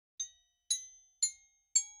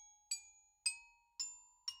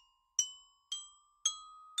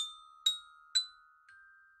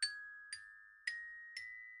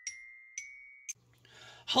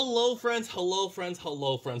Hello friends, hello friends,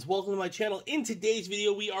 hello friends. Welcome to my channel. In today's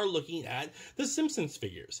video, we are looking at the Simpsons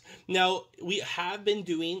figures. Now, we have been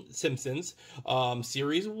doing Simpsons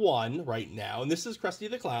Series 1 right now, and this is Krusty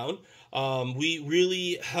the Clown.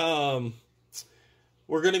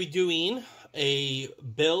 We're going to be doing a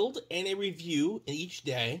build and a review in each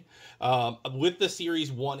day with the Series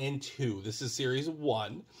 1 and 2. This is Series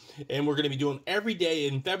 1, and we're going to be doing every day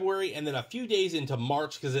in February and then a few days into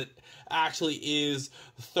March because it actually is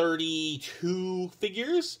 32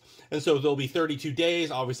 figures, and so there'll be 32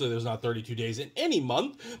 days. Obviously, there's not 32 days in any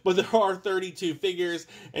month, but there are 32 figures,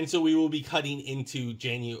 and so we will be cutting into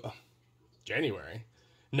January.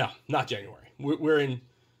 No, not January. We're in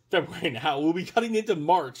February now. We'll be cutting into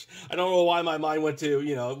March. I don't know why my mind went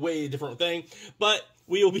to, way different thing, but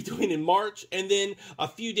we will be doing in March, and then a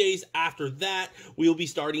few days after that, we'll be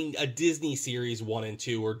starting a Disney Series 1 and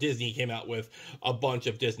 2, where Disney came out with a bunch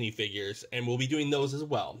of Disney figures, and we'll be doing those as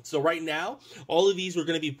well. So right now, all of these are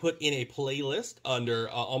going to be put in a playlist under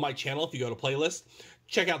on my channel. If you go to playlist,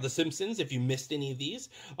 check out The Simpsons if you missed any of these.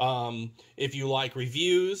 If you like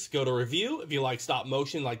reviews, go to review. If you like stop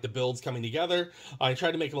motion, like the builds coming together, I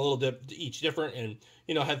tried to make them a little each different and,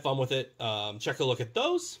 have fun with it. Check a look at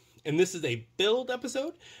those. And this is a build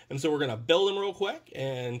episode. And so we're going to build him real quick.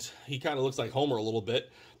 And he kind of looks like Homer a little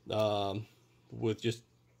bit with just,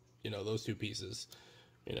 those two pieces,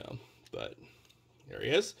 but there he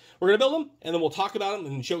is. We're going to build him, and then we'll talk about him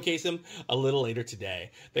and showcase him a little later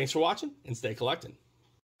today. Thanks for watching, and stay collecting.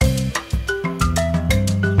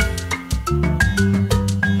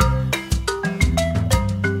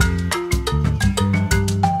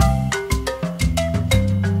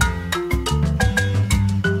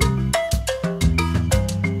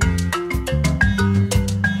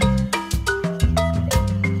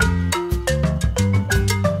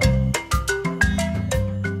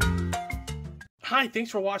 Hi,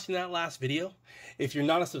 thanks for watching that last video. If you're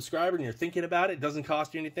not a subscriber and you're thinking about it, it doesn't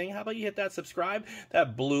cost you anything. How about you hit that subscribe,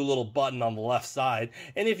 that blue little button on the left side.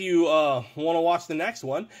 And if you want to watch the next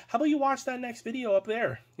one, how about you watch that next video up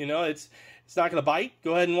there? It's not going to bite.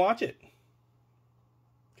 Go ahead and watch it.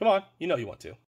 Come on, you know you want to.